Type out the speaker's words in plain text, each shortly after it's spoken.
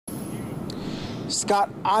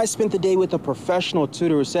Scott, I spent the day with a professional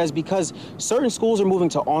tutor who says because certain schools are moving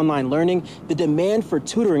to online learning, the demand for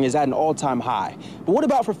tutoring is at an all-time high. But what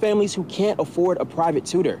about for families who can't afford a private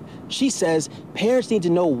tutor? She says parents need to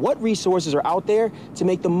know what resources are out there to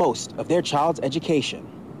make the most of their child's education.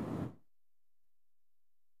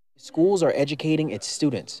 Schools are educating its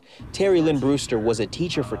students. Terry Lynn Brewster was a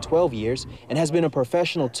teacher for 12 years and has been a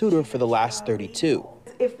professional tutor for the last 32.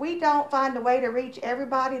 If we don't find a way to reach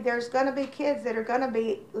everybody, there's going to be kids that are going to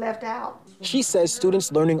be left out. She says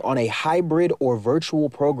students learning on a hybrid or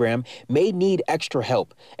virtual program may need extra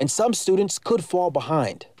help, and some students could fall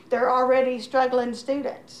behind. They're already struggling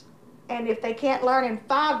students, and if they can't learn in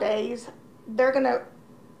 5 days, they're going to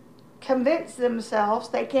convince themselves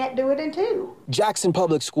they can't do it in 2. Jackson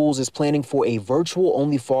Public Schools is planning for a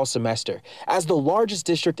virtual-only fall semester. As the largest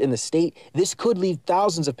district in the state, this could leave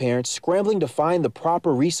thousands of parents scrambling to find the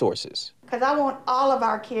proper resources. Because I want all of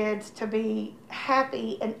our kids to be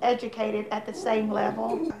happy and educated at the same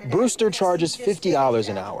level. Brewster charges $50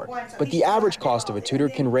 an hour, but the average cost of a tutor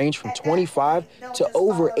can range from $25 to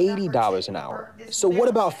over $80 an hour. So what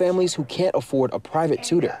about families who can't afford a private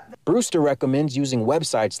tutor? Brewster recommends using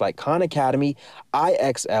websites like Khan Academy,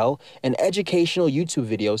 IXL, and educational YouTube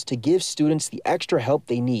videos to give students the extra help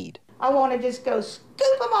they need. I want to just go scoop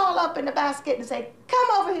them all up in the basket and say, come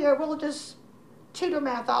over here, we'll just tutor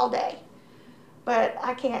math all day. But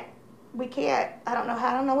we can't, I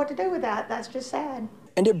don't know what to do with that. That's just sad.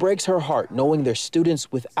 And it breaks her heart knowing there's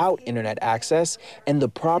students without internet access and the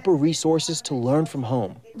proper resources to learn from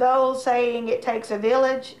home. Those saying it takes a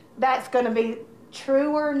village, that's going to be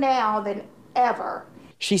truer now than ever.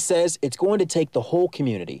 She says it's going to take the whole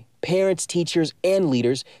community, parents, teachers, and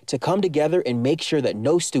leaders to come together and make sure that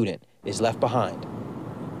no student is left behind.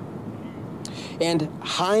 And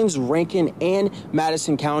Hines, Rankin, and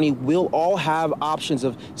Madison County will all have options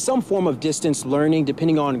of some form of distance learning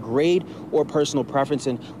depending on grade or personal preference.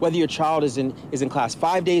 And whether your child is in class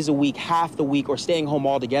 5 days a week, half the week, or staying home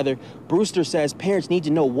altogether, Brewster says parents need to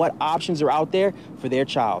know what options are out there for their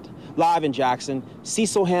child. Live in Jackson,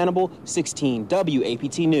 Cecil Hannibal, 16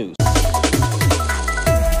 WAPT News.